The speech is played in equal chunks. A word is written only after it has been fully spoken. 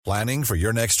Planning for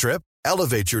your next trip?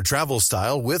 Elevate your travel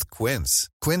style with Quince.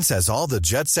 Quince has all the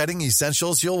jet-setting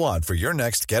essentials you'll want for your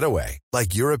next getaway,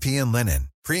 like European linen,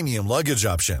 premium luggage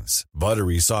options,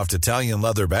 buttery soft Italian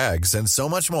leather bags, and so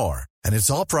much more. And it's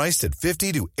all priced at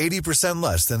 50 to 80%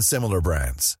 less than similar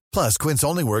brands. Plus, Quince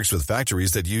only works with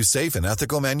factories that use safe and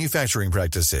ethical manufacturing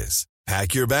practices.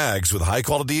 Pack your bags with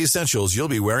high-quality essentials you'll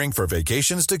be wearing for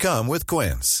vacations to come with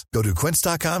Quince. Go to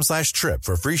quince.com/trip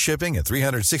for free shipping and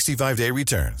 365-day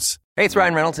returns. Hey, it's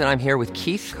Ryan Reynolds, and I'm here with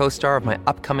Keith, co-star of my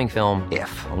upcoming film,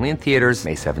 If, only in theaters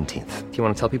May 17th. Do you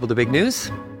want to tell people the big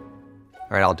news?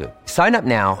 All right, I'll do it. Sign up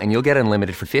now and you'll get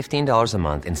unlimited for $15 a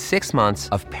month and 6 months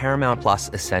of Paramount Plus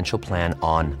Essential Plan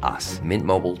on us.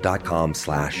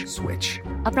 Mintmobile.com/switch.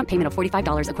 Upfront payment of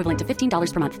 $45 equivalent to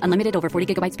 $15 per month. Unlimited over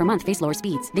 40 gigabytes per month. Face lower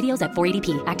speeds. Videos at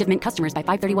 480p. Active Mint customers by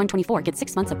 531.24 get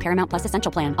 6 months of Paramount Plus Essential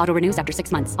Plan. Auto renews after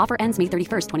 6 months. Offer ends May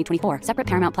 31st, 2024. Separate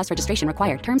Paramount Plus registration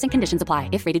required. Terms and conditions apply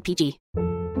if rated PG.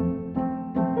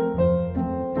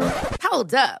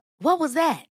 Hold up. What was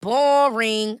that?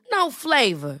 Boring. No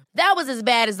flavor. That was as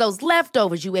bad as those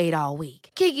leftovers you ate all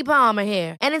week. Keke Palmer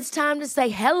here, and it's time to say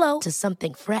hello to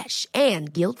something fresh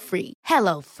and guilt-free.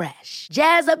 Hello Fresh.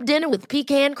 Jazz up dinner with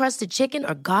pecan-crusted chicken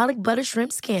or garlic butter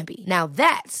shrimp scampi. Now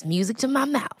that's music to my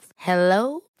mouth.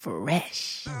 Hello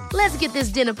Fresh. Let's get this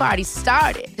dinner party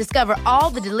started. Discover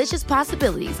all the delicious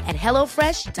possibilities at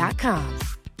hellofresh.com.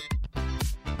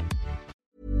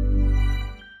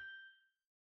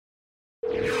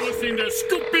 You're listening to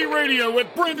Scoop B Radio with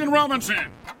Brandon Robinson.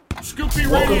 Scoop B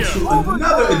Welcome Radio. to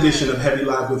another edition of Heavy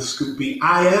Live with Scoop B.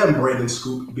 I am Brandon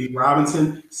Scoop B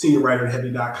Robinson, senior writer at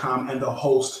Heavy.com and the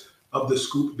host of the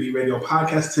Scoop B Radio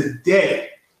podcast. Today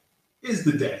is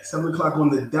the day, 7 o'clock on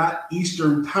the dot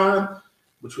Eastern time,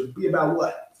 which would be about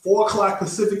what? 4 o'clock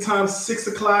Pacific time, 6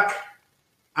 o'clock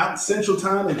out Central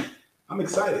time. And I'm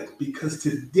excited because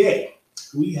today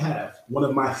we have one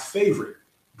of my favorite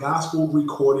gospel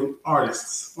recording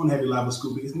artists on Heavy Live with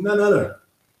Scoop B. Is none other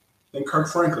than Kirk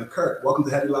Franklin. Kirk, welcome to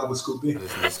Heavy Live with Scoop B.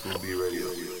 Listen to Scoop B Radio.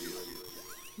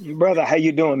 Brother, how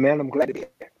you doing, man? I'm glad to be here.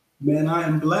 Man, I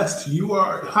am blessed. You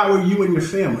are. How are you and your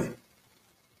family?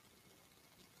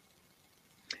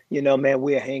 You know, man,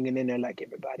 we're hanging in there like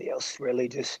everybody else. Really,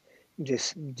 just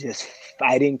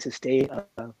fighting to stay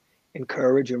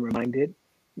encouraged and reminded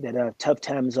that tough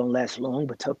times don't last long,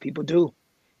 but tough people do.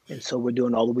 And so we're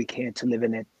doing all that we can to live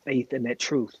in that faith and that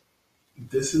truth.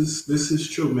 This is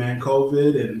true, man.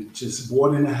 COVID and just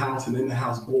bored in the house and in the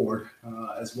house bored,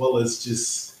 as well as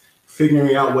just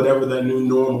figuring out whatever that new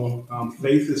normal.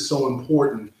 Faith is so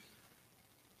important.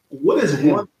 What is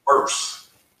one verse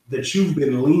that you've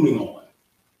been leaning on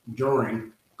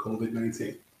during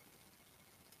COVID-19?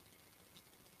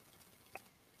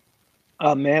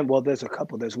 Man, well, there's a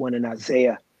couple. There's one in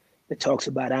Isaiah that talks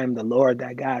about, I am the Lord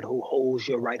thy God who holds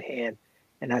your right hand.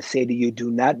 And I say to you,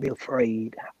 do not be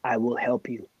afraid. I will help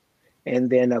you. And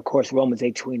then, of course, Romans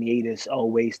 8:28 is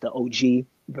always the OG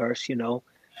verse, for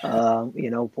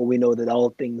we know that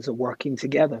all things are working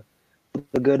together for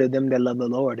the good of them that love the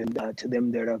Lord and to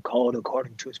them that are called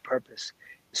according to his purpose.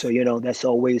 So, that's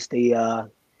always the,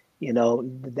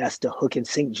 that's the hook and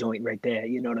sink joint right there.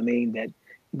 You know what I mean? That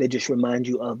they just remind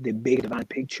you of the big divine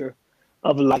picture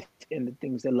of life and the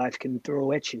things that life can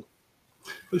throw at you.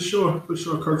 For sure.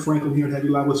 Kirk Franklin here at Heavy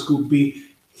Live with Scoop B.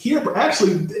 Here,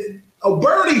 actually,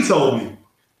 Birdie told me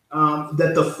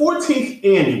that the 14th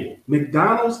annual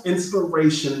McDonald's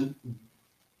Inspiration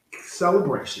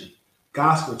Celebration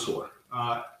Gospel Tour,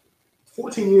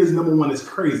 14 years, number one, is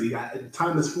crazy.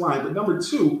 Time is flying. But number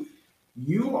two,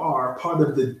 you are part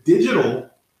of the digital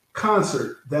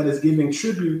concert that is giving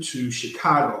tribute to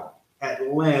Chicago,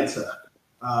 Atlanta,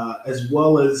 as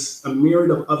well as a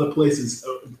myriad of other places.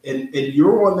 And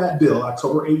you're on that bill,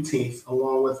 October 18th,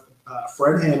 along with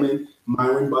Fred Hammond,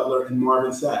 Myron Butler, and Marvin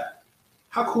Sapp.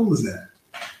 How cool is that?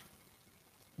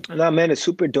 No, man, it's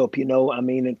super dope.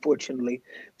 Unfortunately,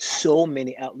 so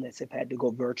many outlets have had to go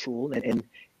virtual and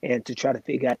to try to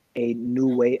figure out a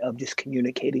new way of just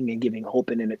communicating and giving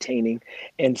hope and entertaining.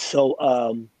 And so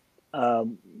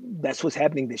that's what's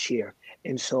happening this year.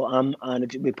 And so I'm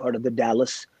honored to be part of the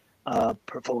Dallas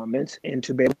performance and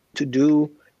to be able to do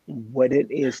what it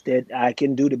is that I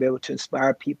can do to be able to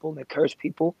inspire people, encourage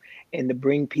people, and to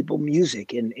bring people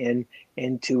music and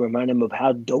to remind them of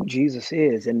how dope Jesus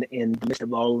is in the midst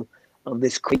of all of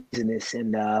this craziness.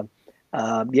 And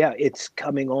it's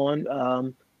coming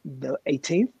on the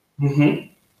 18th. Mm-hmm.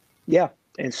 Yeah,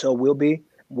 and so we'll be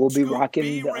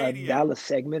rocking the Dallas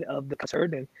segment of the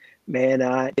concert, and man,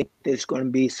 I think there's going to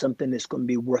be something that's going to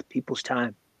be worth people's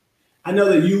time. I know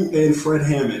that you and Fred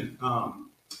Hammond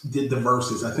did the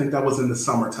verses. I think that was in the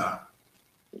summertime.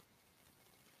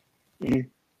 Mm-hmm.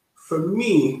 For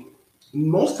me,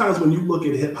 most times when you look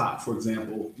at hip hop, for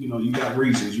example, you got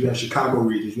regions. You have Chicago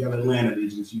regions. You have Atlanta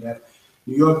regions. You have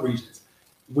New York regions.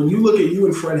 When you look at you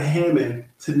and Fred Hammond,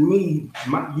 to me,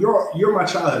 you're my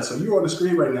childhood, so you're on the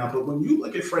screen right now. But when you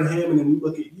look at Fred Hammond and you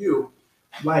look at you,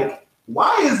 like,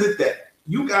 why is it that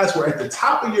you guys were at the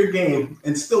top of your game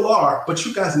and still are, but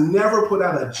you guys never put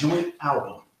out a joint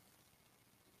album?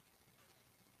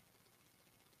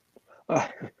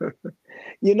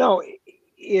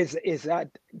 Is I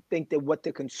think that what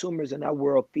the consumers in our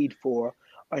world feed for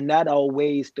are not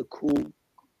always the cool,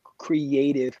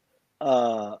 creative,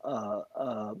 kind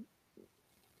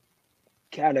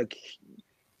of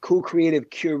cool, creative,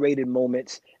 curated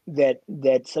moments that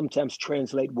sometimes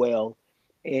translate well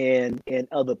in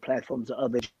other platforms or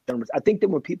other genres. I think that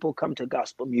when people come to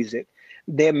gospel music,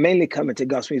 they're mainly coming to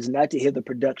gospel music not to hear the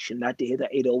production, not to hear the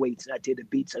 808s, not to hear the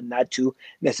beats, and not to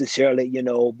necessarily,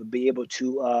 be able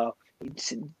to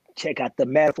check out the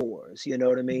metaphors, you know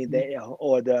what I mean,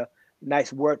 or the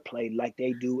nice wordplay like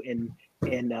they do in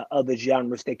other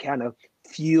genres. They kind of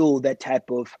fuel that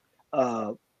type of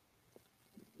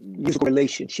musical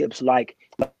relationships, like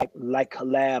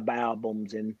collab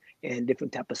albums and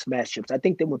different type of smash ups. I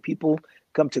think that when people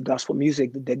come to gospel music,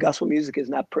 the gospel music is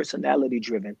not personality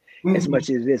driven as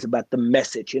much as it is about the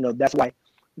message.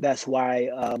 That's why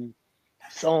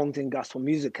songs in gospel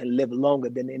music can live longer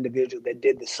than the individual that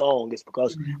did the song. It's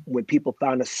because when people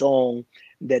found a song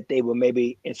that they were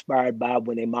maybe inspired by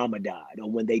when their mama died, or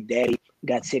when their daddy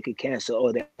got sick of cancer,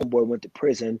 or their homeboy went to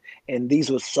prison, and these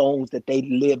were songs that they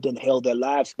lived and held their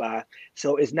lives by.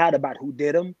 So it's not about who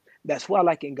did them. That's why,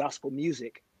 like in gospel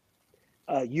music,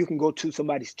 you can go to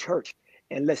somebody's church,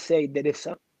 and let's say that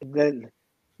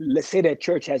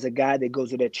church has a guy that goes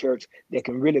to that church that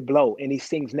can really blow, and he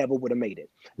sings Never Would Have Made It.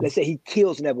 Let's say he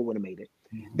kills Never Would Have Made It.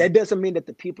 That doesn't mean that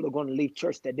the people are going to leave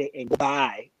church that day and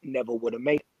buy Never Would Have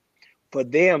Made It. For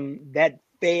them, that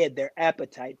fed their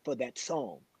appetite for that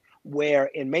song. Where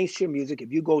in mainstream music,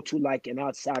 if you go to like an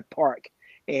outside park,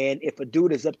 and if a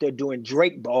dude is up there doing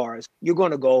Drake bars, you're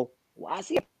going to go, why is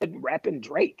he rapping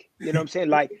Drake? You know what I'm saying?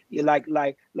 Like you like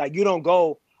you don't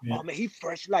go, oh man, he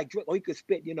fresh like Drake, or he could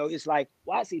spit. It's like,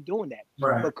 why is he doing that?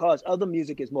 Right. Because other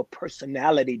music is more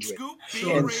personality driven.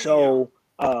 And so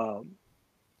does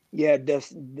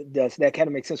that kind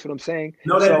of make sense what I'm saying?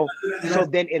 No, so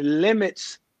then it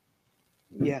limits.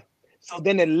 Yeah. So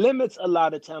then it limits a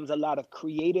lot of times a lot of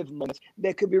creative moments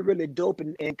that could be really dope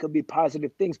and could be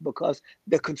positive things, because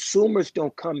the consumers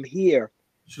don't come here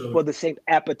for the same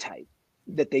appetite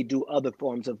that they do other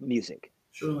forms of music.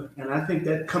 Sure. And I think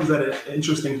that comes at an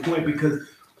interesting point, because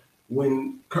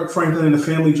when Kirk Franklin and the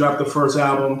Family dropped the first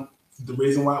album, the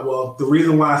reason why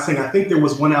I sing, I think there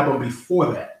was one album before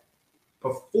that,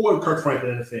 before Kirk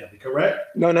Franklin and the Family, correct?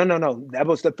 No. That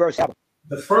was the first album.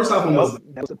 The first album was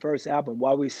the first album.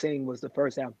 While We Sing was the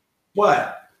first album.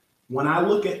 But when I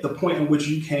look at the point in which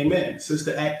you came in,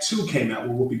 Sister Act 2 came out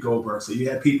with Whoopi Goldberg. So you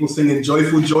had people singing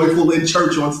Joyful, Joyful in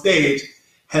church on stage.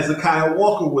 Hezekiah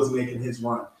Walker was making his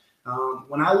run.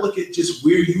 When I look at just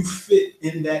where you fit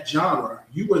in that genre,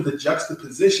 you were the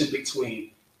juxtaposition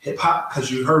between hip hop,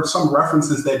 because you heard some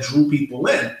references that drew people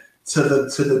in to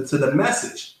the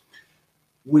message.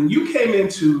 When you came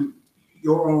into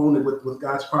your own with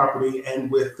God's Property and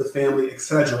with the Family,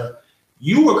 etc.,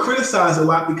 you were criticized a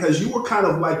lot because you were kind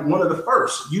of like one of the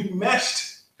first. You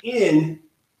meshed in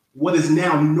what is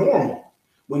now normal.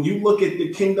 When you look at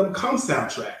the Kingdom Come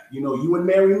soundtrack, you and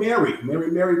Mary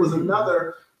Mary was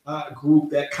another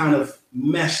group that kind of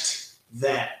meshed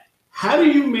that. How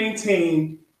do you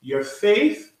maintain your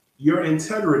faith, your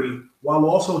integrity, while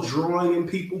also drawing in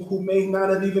people who may not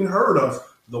have even heard of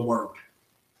the word?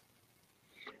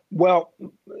 Well,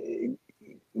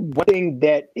 one thing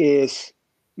that is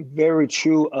very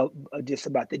true of just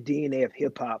about the DNA of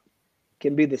hip hop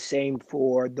can be the same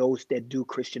for those that do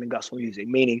Christian and gospel music,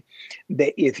 meaning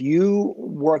that if you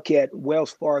work at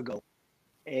Wells Fargo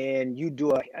and you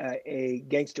do a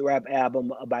gangster rap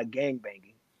album about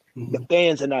gangbanging, the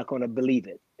fans are not going to believe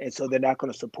it. And so they're not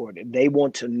going to support it. They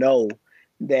want to know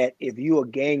that if you're a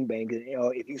gangbanger,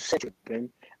 or if you tripping,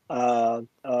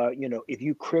 if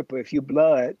you crip or if you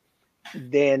blood,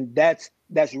 then that's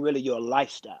really your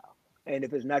lifestyle. And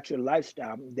if it's not your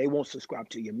lifestyle, they won't subscribe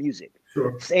to your music.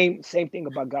 Sure. Same thing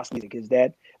about gospel music is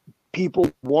that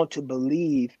people want to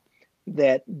believe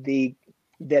that the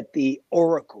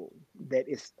oracle that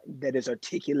is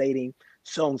articulating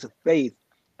songs of faith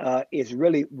is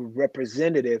really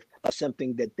representative of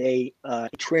something that they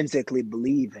intrinsically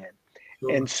believe in.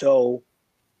 Sure. And so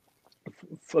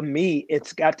for me,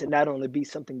 it's got to not only be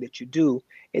something that you do,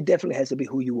 it definitely has to be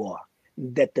who you are.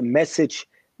 That the message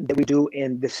that we do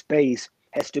in this space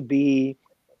has to be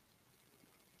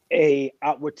a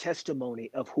outward testimony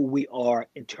of who we are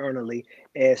internally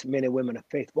as men and women of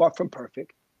faith. Far from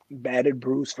perfect, battered,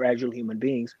 bruised, fragile human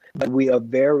beings, but we are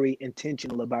very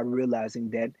intentional about realizing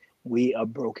that we are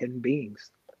broken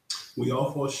beings. We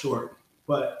all fall short,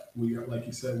 but we are, like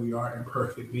you said, we are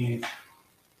imperfect beings.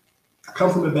 I come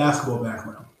from a basketball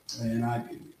background, and I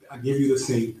give you the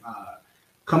scene.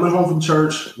 Coming home from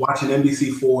church, watching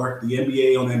NBC4, the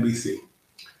NBA on NBC.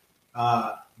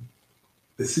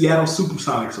 The Seattle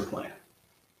Supersonics are playing.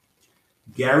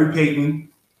 Gary Payton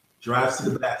drives to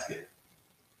the basket.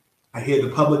 I hear the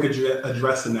public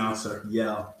address announcer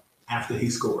yell after he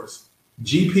scores,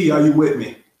 "GP, are you with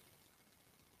me?"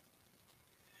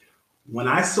 When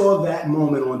I saw that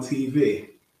moment on TV,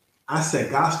 I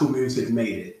said, gospel music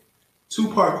made it.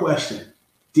 Two-part question.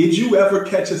 Did you ever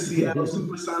catch a Seattle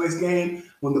Supersonics game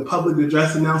when the public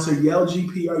address announcer yelled,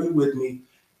 "GP, are you with me?"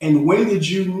 And when did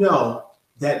you know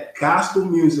that gospel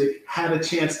music had a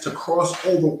chance to cross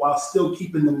over while still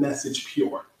keeping the message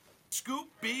pure? Scoop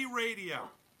B Radio.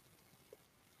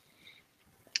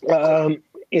 I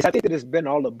think that it's been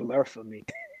all a blur for me.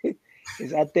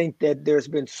 I think that there's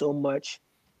been so much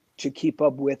to keep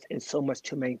up with and so much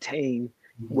to maintain,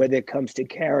 whether it comes to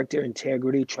character,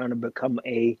 integrity, trying to become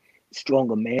a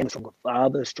stronger man, a stronger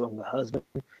father, a stronger husband,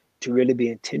 to really be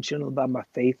intentional about my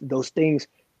faith. Those things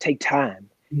take time.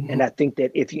 And I think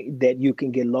that you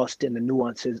can get lost in the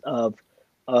nuances of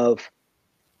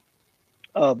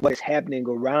what's happening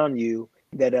around you,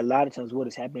 that a lot of times what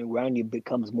is happening around you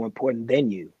becomes more important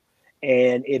than you.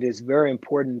 And it is very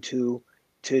important to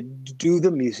do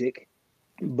the music,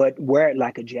 but wear it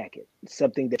like a jacket,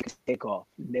 something that you can take off.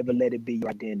 Never let it be your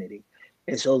identity.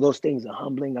 And so those things are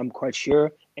humbling, I'm quite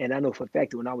sure. And I know for a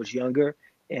fact that when I was younger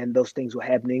and those things were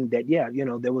happening, that,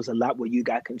 there was a lot where you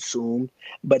got consumed,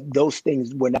 but those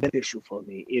things were not beneficial for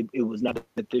me. It was not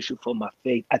beneficial for my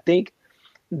faith. I think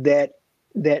that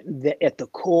at the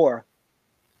core,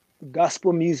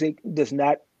 gospel music does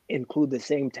not include the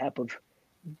same type of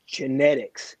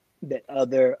genetics that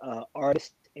other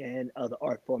artists and other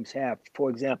art forms have. For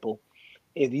example,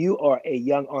 if you are a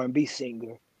young R&B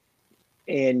singer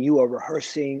and you are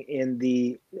rehearsing in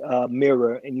the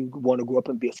mirror and you want to grow up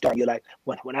and be a star, you're like,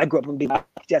 when I grow up and be Michael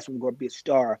Jackson, grow up and be a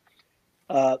star,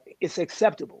 it's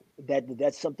acceptable.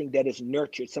 That's something that is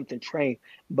nurtured, something trained.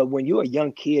 But when you're a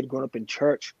young kid growing up in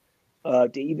church,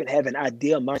 to even have an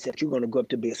ideal mindset that you're going to grow up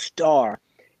to be a star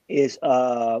is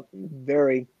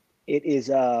it is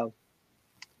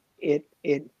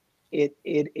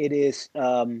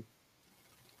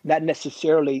not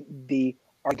necessarily the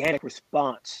organic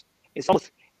response. It's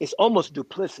almost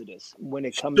duplicitous when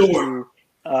it comes to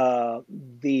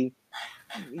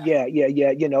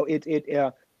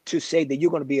to say that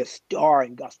you're going to be a star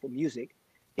in gospel music.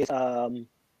 It's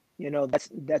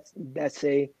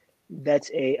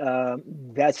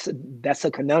that's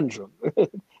a conundrum,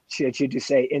 should you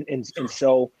say. And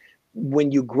so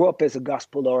when you grow up as a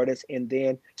gospel artist and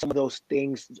then some of those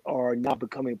things are not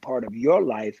becoming part of your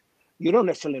life, you don't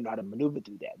necessarily know how to maneuver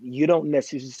through that. You don't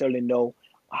necessarily know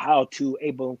how to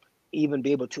even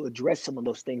be able to address some of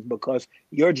those things, because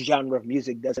your genre of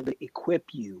music doesn't really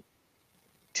equip you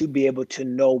to be able to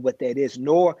know what that is,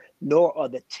 nor are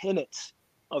the tenets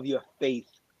of your faith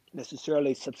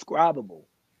necessarily subscribable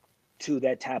to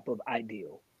that type of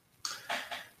ideal.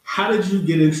 How did you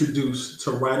get introduced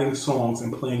to writing songs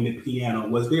and playing the piano?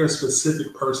 Was there a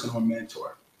specific person or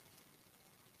mentor?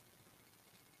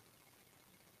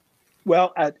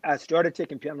 Well, I started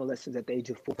taking piano lessons at the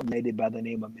age of 4 from a lady by the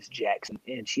name of Miss Jackson,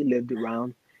 and she lived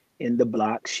around in the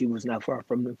block. She was not far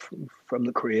from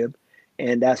the crib,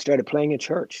 and I started playing in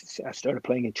church. I started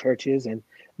playing in churches,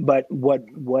 but what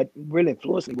really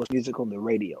influenced me was music on the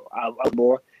radio. I was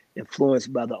more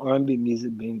influenced by the R&B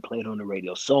music being played on the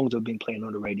radio. Songs were being played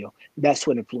on the radio. That's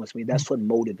what influenced me. That's what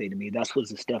motivated me. That was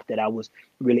the stuff that I was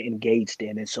really engaged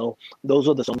in. And so those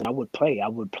are the songs I would play. I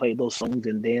would play those songs,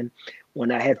 and then when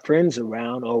I had friends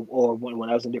around or when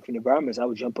I was in different environments, I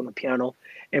would jump on the piano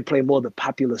and play more of the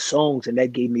popular songs, and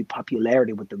that gave me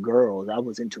popularity with the girls. I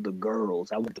was into the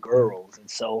girls. I went to girls. And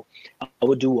so I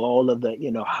would do all of the,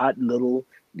 hot little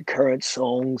current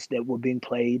songs that were being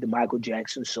played, the Michael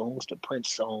Jackson songs, the Prince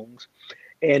songs.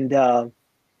 And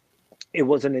it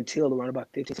wasn't until around about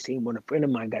 15, 16 when a friend of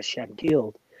mine got shot and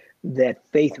killed that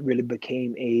faith really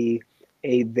became a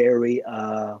very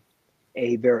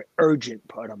urgent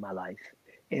part of my life.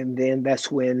 And then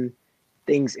that's when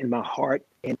things in my heart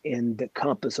and in the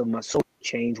compass of my soul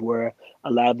changed, where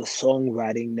a lot of the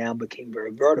songwriting now became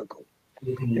very vertical.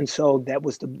 Mm-hmm. And so that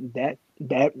was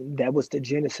the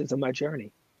genesis of my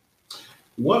journey.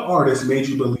 What artist made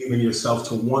you believe in yourself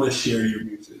to want to share your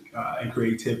music and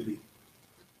creativity?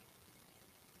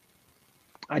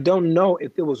 I don't know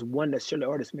if there was one that certain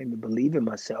artist made me believe in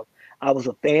myself. I was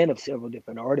a fan of several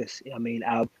different artists. I mean,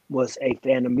 I was a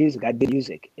fan of music. I did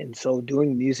music, and so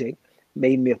doing music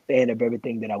made me a fan of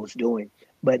everything that I was doing.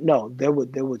 But no, there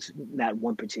was not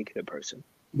one particular person.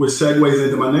 Which segues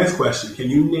into my next question. Can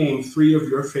you name 3 of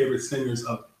your favorite singers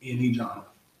of any genre?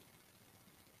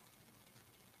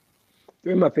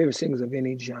 3 of my favorite singers of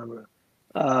any genre.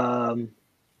 Um,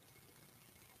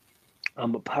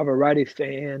 I'm a Pavarotti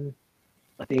fan.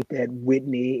 I think that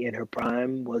Whitney in her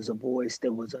prime was a voice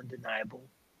that was undeniable,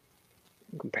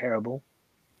 comparable.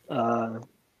 Uh,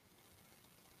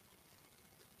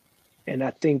 and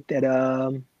I think that,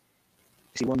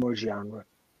 see, one more genre.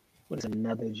 What is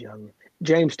another genre?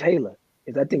 James Taylor.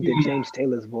 Because I think that James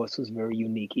Taylor's voice was very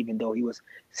unique, even though he was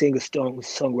singer,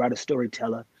 songwriter,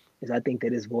 storyteller. Because I think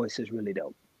that his voice is really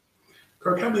dope.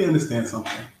 Kirk, help me understand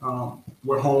something.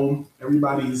 We're home.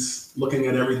 Everybody's looking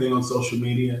at everything on social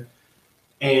media.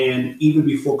 And even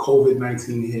before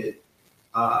COVID-19 hit,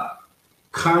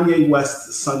 Kanye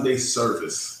West's Sunday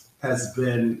service has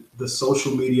been the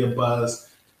social media buzz.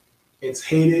 It's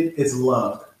hated, it's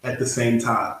loved at the same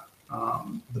time.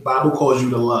 The Bible calls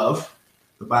you to love.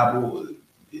 The Bible,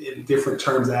 in different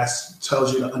terms,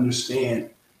 tells you to understand.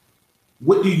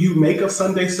 What do you make of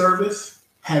Sunday service?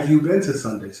 Have you been to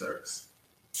Sunday service?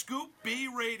 Scoop B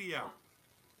Radio.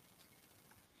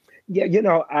 Yeah,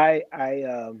 I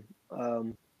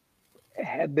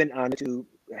have been honored to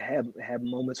have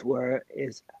moments where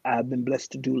I've been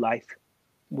blessed to do life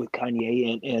with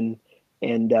Kanye,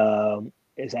 and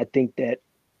as I think that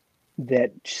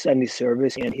Sunday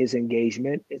service and his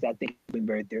engagement is, I think, been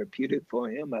very therapeutic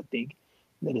for him. I think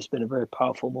that it's been a very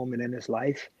powerful moment in his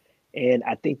life, and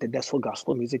I think that that's what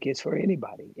gospel music is for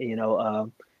anybody. Is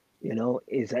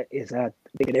I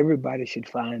think that everybody should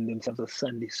find themselves a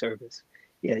Sunday service.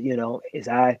 Yeah,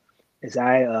 as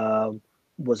I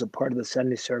was a part of the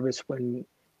Sunday service when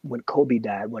Kobe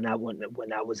died, when I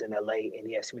was in LA and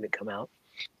he asked me to come out,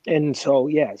 and so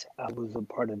yes, I was a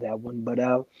part of that one. But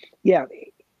yeah,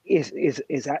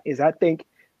 I think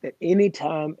that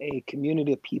anytime a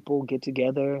community of people get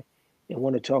together and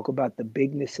want to talk about the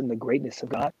bigness and the greatness of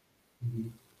God,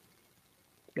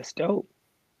 that's dope.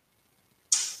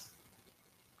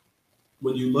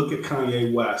 When you look at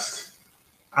Kanye West,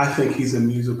 I think he's a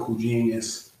musical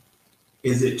genius.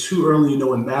 Is it too early?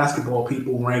 In basketball,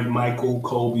 people rank Michael,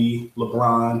 Kobe,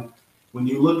 LeBron. When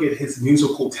you look at his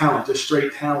musical talent, just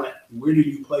straight talent, where do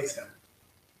you place him?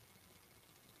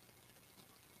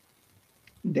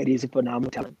 That he's a phenomenal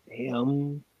talent.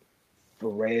 Him,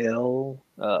 Pharrell,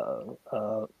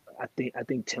 I think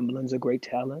Timbaland's a great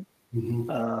talent. I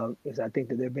think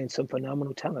that there have been some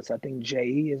phenomenal talents. I think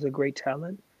Jay is a great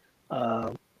talent.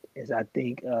 I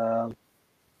think there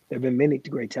have been many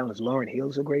great talents. Lauryn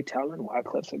Hill's a great talent.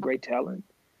 Wyclef's a great talent.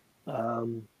 But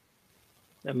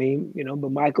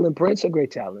Michael and Prince are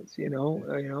great talents. There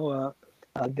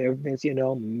have been,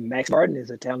 Max Martin is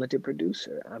a talented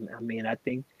producer. I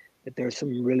think that there's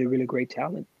some really, really great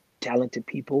talented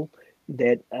people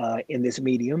that in this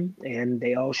medium, and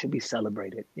they all should be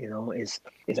celebrated.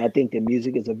 I think that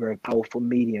music is a very powerful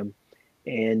medium,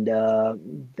 and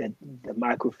that the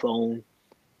microphone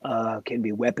can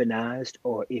be weaponized,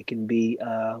 or it can be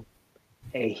a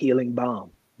healing balm.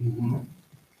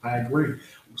 I agree.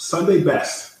 Sunday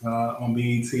Best on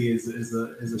BET is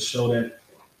a show that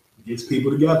gets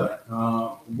people together.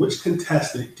 Which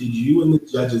contestant did you and the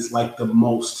judges like the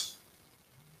most?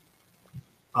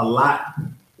 A lot,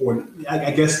 or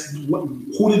I guess,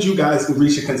 who did you guys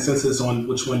reach a consensus on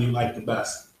which one you liked the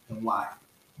best and why?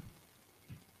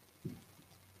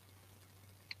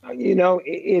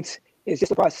 It's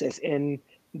just a process, and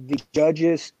the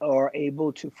judges are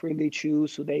able to freely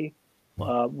choose who they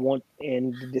want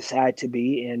and decide to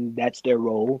be, and that's their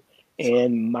role.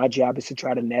 And my job is to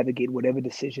try to navigate whatever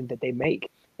decision that they make.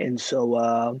 And so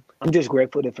I'm just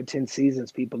grateful that for 10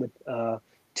 seasons, people have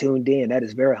tuned in. That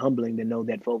is very humbling to know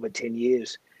that for over 10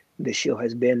 years, the show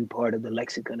has been part of the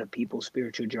lexicon of people's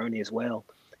spiritual journey as well.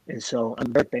 And so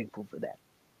I'm very thankful for that.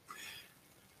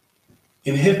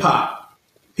 In hip hop,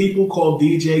 people call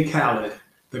DJ Khaled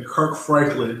the Kirk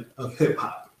Franklin of hip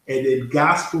hop. And in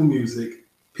gospel music,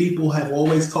 people have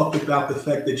always talked about the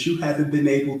fact that you haven't been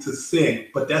able to sing,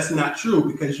 but that's not true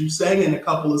because you sang in a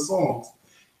couple of songs.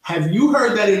 Have you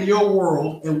heard that in your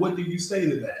world, and what do you say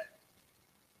to that?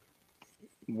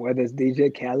 Whether it's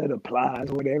DJ Khaled or Plies,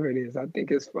 whatever it is, I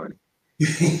think it's funny.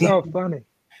 It's all funny.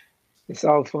 It's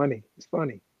all funny. It's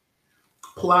funny.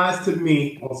 Plies to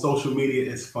me on social media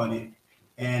is funny.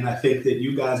 And I think that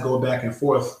you guys go back and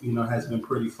forth, has been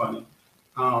pretty funny.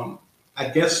 I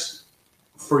guess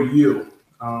for you,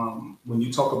 when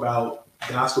you talk about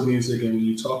gospel music and when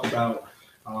you talk about,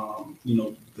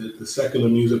 the secular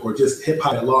music or just hip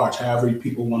hop at large, however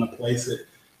people want to place it,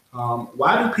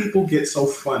 why do people get so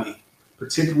funny,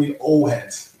 particularly old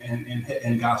heads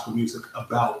and gospel music,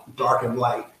 about dark and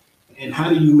light? And how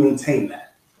do you maintain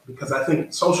that? Because I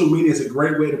think social media is a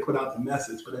great way to put out the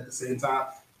message, but at the same time,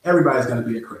 everybody's going to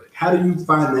be a critic. How do you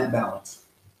find that balance?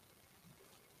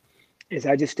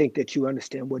 I just think that you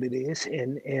understand what it is,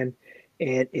 and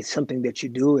it's something that you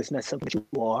do. It's not something that you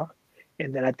are.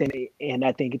 And then I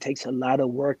think it takes a lot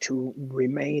of work to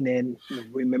remain and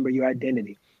remember your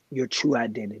identity, your true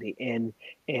identity, and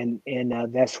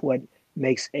that's what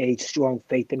makes a strong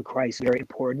faith in Christ very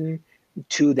important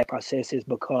to that process. Is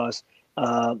because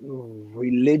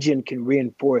religion can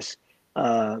reinforce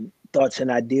thoughts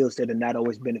and ideals that are not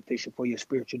always beneficial for your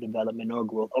spiritual development or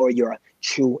growth or your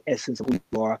true essence of who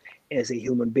you are as a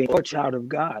human being or a child of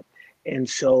God. And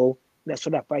so that's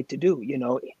what I fight to do.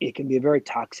 It can be a very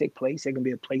toxic place. It can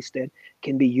be a place that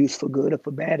can be used for good or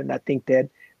for bad. And I think that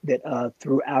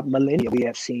throughout millennia, we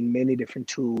have seen many different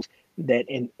tools that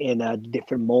in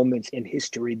different moments in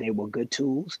history, they were good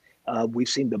tools. We've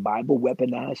seen the Bible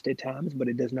weaponized at times, but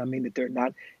it does not mean that they're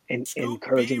not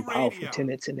encouraging powerful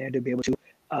tenets in there to be able to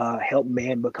help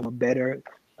man become a better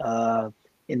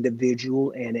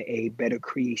individual and a better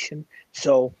creation.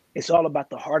 So it's all about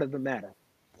the heart of the matter.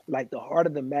 Like the heart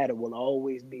of the matter will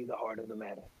always be the heart of the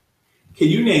matter. Can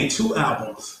you name 2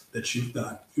 albums that you've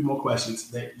done? A few more questions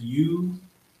that you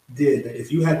did that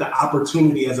if you had the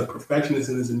opportunity as a perfectionist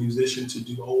and as a musician to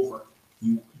do over,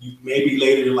 you maybe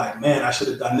later you're like, man, I should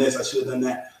have done this, I should have done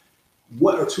that.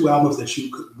 What are 2 albums that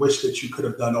you could wish that you could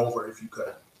have done over if you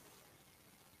could?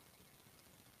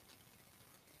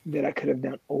 That I could have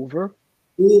done over?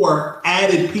 Or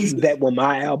added pieces. That were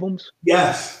my albums?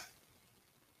 Yes.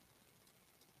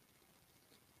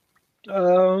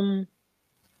 I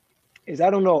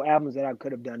don't know albums that I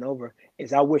could have done over.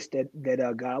 I wish that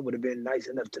God would have been nice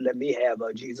enough to let me have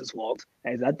Jesus Walks.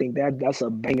 As I think that's a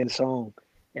banging song,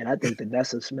 and I think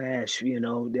that's a smash.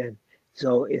 Then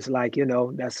so it's like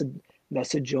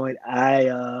that's a joint.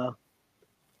 I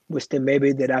wish that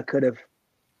maybe that I could have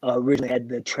originally had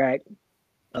the track,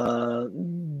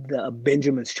 the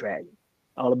Benjamin's track,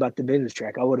 all about the Benjamin's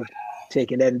track. I would have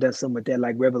taken that and done something with that,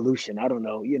 like Revolution. I don't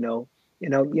know,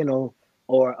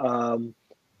 or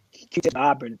Q-Tip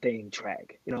Auburn thing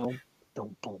track, boom,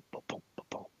 boom, boom, boom,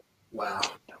 boom. Wow.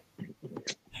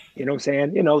 You know what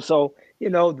I'm saying? So,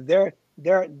 there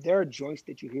are joints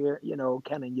that you hear,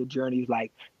 kind of in your journey,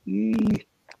 like,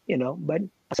 but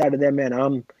aside of that,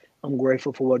 man, I'm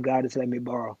grateful for what God has let me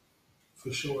borrow.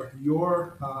 For sure.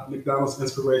 Your McDonald's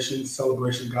Inspiration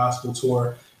Celebration Gospel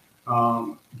Tour,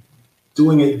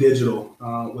 doing it digital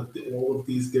with all of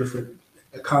these different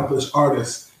accomplished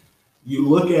artists. You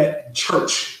look at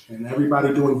church and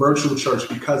everybody doing virtual church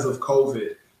because of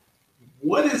COVID.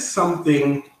 What is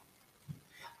something,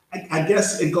 I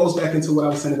guess it goes back into what I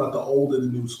was saying about the old and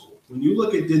the new school. When you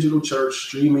look at digital church,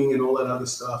 streaming and all that other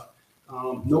stuff,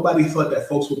 nobody thought that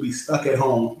folks would be stuck at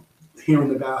home hearing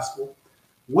the gospel.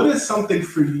 What is something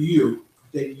for you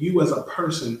that you as a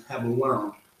person have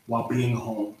learned while being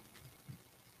home?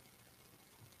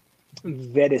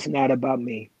 That it's not about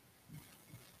me.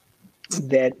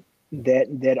 That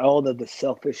all of the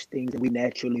selfish things that we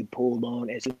naturally pull on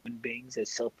as human beings,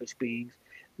 as selfish beings,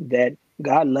 that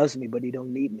God loves me, but he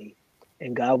don't need me.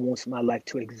 And God wants my life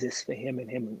to exist for him and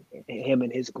him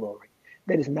and his glory.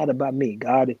 That is not about me.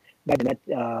 God did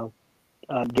not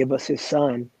give us his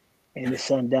son and his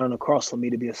son down on the cross for me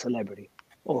to be a celebrity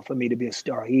or for me to be a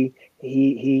star.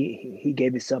 He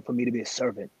gave his son for me to be a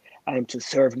servant. I am to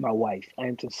serve my wife. I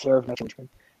am to serve my children.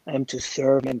 I am to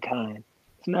serve mankind.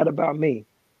 It's not about me.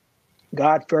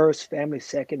 God first, family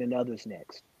second, and others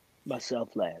next. Myself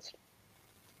last.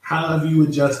 How have you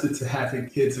adjusted to having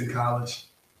kids in college?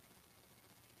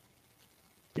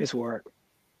 It's work.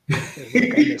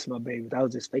 I miss my babies. I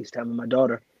was just FaceTiming my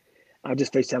daughter.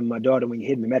 When you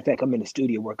hit me. Matter of fact, I'm in the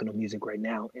studio working on music right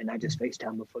now, and I just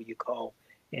FaceTime before you call.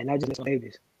 And I just miss my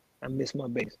babies. I miss my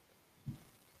babies.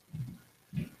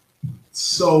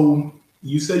 So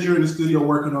you said you're in the studio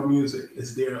working on music.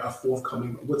 Is there a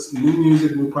forthcoming? What's new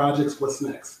music, new projects? What's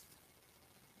next?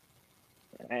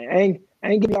 I ain't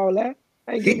giving you all that.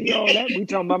 We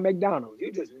talking about McDonald's.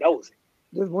 You just knows it.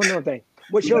 Just one more thing.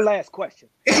 What's your last question?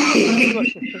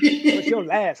 What's your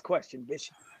last question,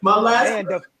 Bishop? My last.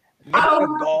 Man of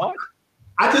God.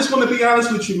 I just want to be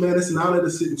honest with you, man. It's an honor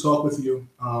to sit and talk with you.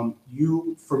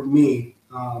 For me,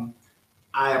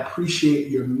 I appreciate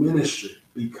your ministry.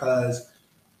 because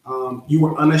you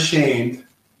were unashamed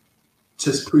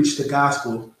to preach the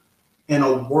gospel in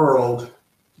a world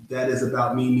that is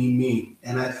about me, me, me.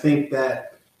 And I think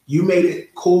that you made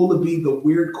it cool to be the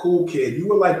weird, cool kid. You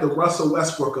were like the Russell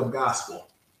Westbrook of gospel.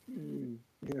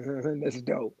 That's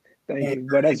dope. Thank you.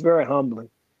 But that's very humbling.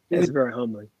 That's very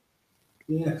humbling.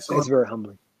 Yeah. So that's very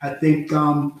humbling. I think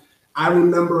I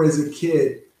remember as a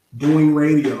kid doing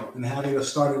radio and having a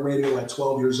starting radio at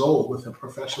 12 years old with a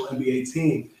professional NBA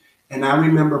team. And I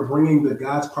remember bringing the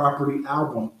God's Property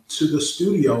album to the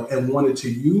studio and wanted to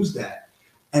use that.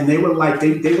 And they were like,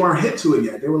 they weren't hip to it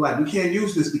yet. They were like, we can't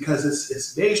use this because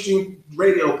it's mainstream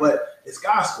radio, but it's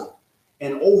gospel.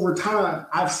 And over time,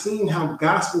 I've seen how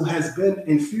gospel has been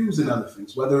infused in other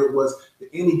things, whether it was the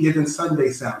Any Given Sunday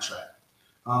soundtrack.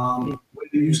 When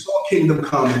you saw Kingdom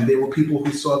Come, and there were people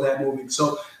who saw that movie.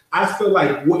 So I feel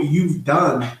like what you've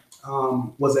done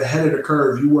was ahead of the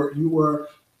curve. You were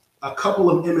a couple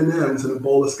of M&Ms in a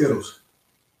bowl of Skittles.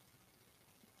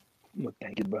 Well,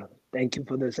 thank you, brother. Thank you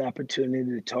for this opportunity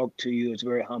to talk to you. It's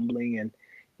very humbling,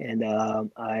 and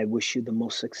I wish you the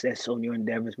most success on your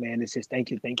endeavors, man. It's just thank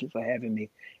you for having me,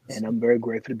 and I'm very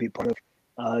grateful to be part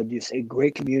of just a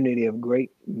great community of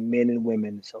great men and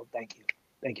women. So thank you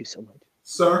so much,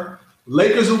 sir.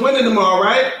 Lakers are winning tomorrow,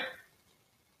 right?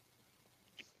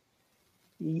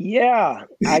 Yeah,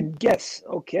 I guess.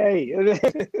 Okay.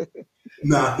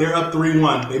 Nah, they're up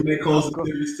 3-1. They may close the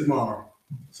series tomorrow.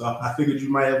 So I figured you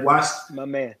might have watched. My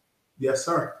man. Yes,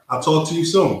 sir. I'll talk to you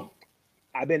soon.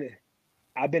 I've been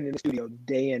in the studio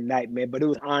day and night, man, but it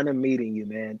was an honor meeting you,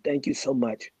 man. Thank you so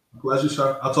much. Pleasure,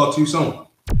 sir. I'll talk to you soon.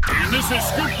 And this is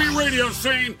Scoop B Radio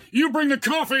saying, you bring the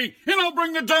coffee and I'll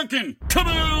bring the Dunkin'.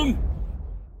 Kaboom!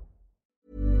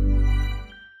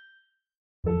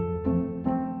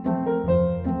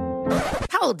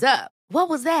 Hold up. What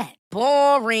was that?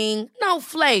 Boring. No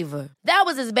flavor. That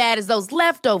was as bad as those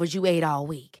leftovers you ate all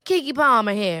week. Keke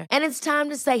Palmer here, and it's time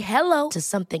to say hello to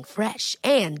something fresh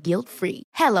and guilt-free.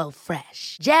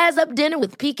 HelloFresh. Jazz up dinner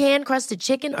with pecan-crusted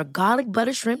chicken or garlic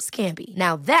butter shrimp scampi.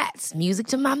 Now that's music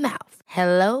to my mouth.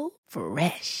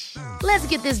 HelloFresh. Let's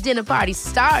get this dinner party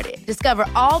started. Discover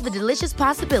all the delicious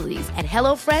possibilities at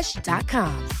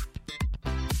HelloFresh.com.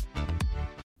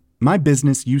 My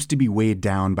business used to be weighed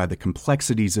down by the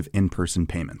complexities of in-person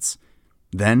payments.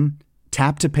 Then,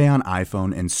 Tap to Pay on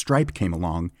iPhone and Stripe came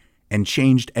along and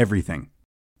changed everything.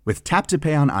 With Tap to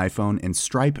Pay on iPhone and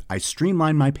Stripe, I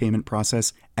streamlined my payment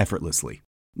process effortlessly.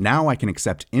 Now I can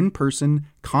accept in-person,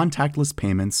 contactless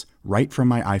payments right from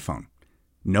my iPhone.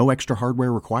 No extra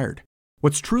hardware required.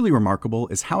 What's truly remarkable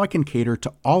is how I can cater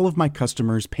to all of my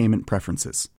customers' payment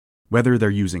preferences. Whether they're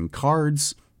using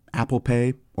cards, Apple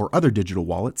Pay, or other digital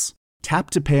wallets, Tap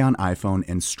to Pay on iPhone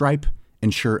and Stripe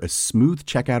ensure a smooth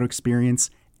checkout experience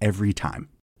every time.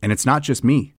 And it's not just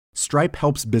me. Stripe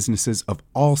helps businesses of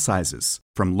all sizes,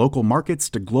 from local markets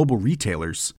to global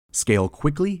retailers, scale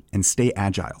quickly and stay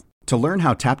agile. To learn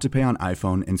how Tap to Pay on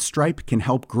iPhone and Stripe can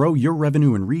help grow your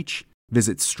revenue and reach,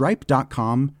 visit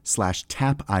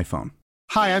stripe.com/tapiphone.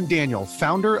 Hi, I'm Daniel,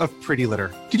 founder of Pretty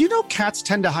Litter. Did you know cats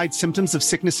tend to hide symptoms of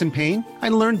sickness and pain? I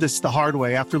learned this the hard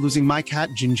way after losing my cat,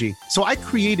 Gingy. So I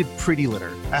created Pretty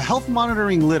Litter, a health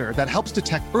monitoring litter that helps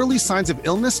detect early signs of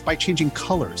illness by changing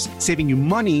colors, saving you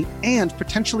money and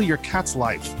potentially your cat's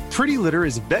life. Pretty Litter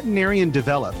is veterinarian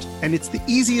developed, and it's the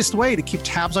easiest way to keep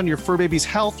tabs on your fur baby's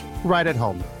health right at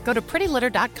home. Go to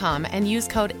prettylitter.com and use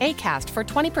code ACAST for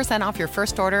 20% off your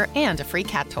first order and a free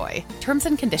cat toy. Terms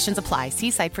and conditions apply.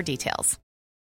 See site for details.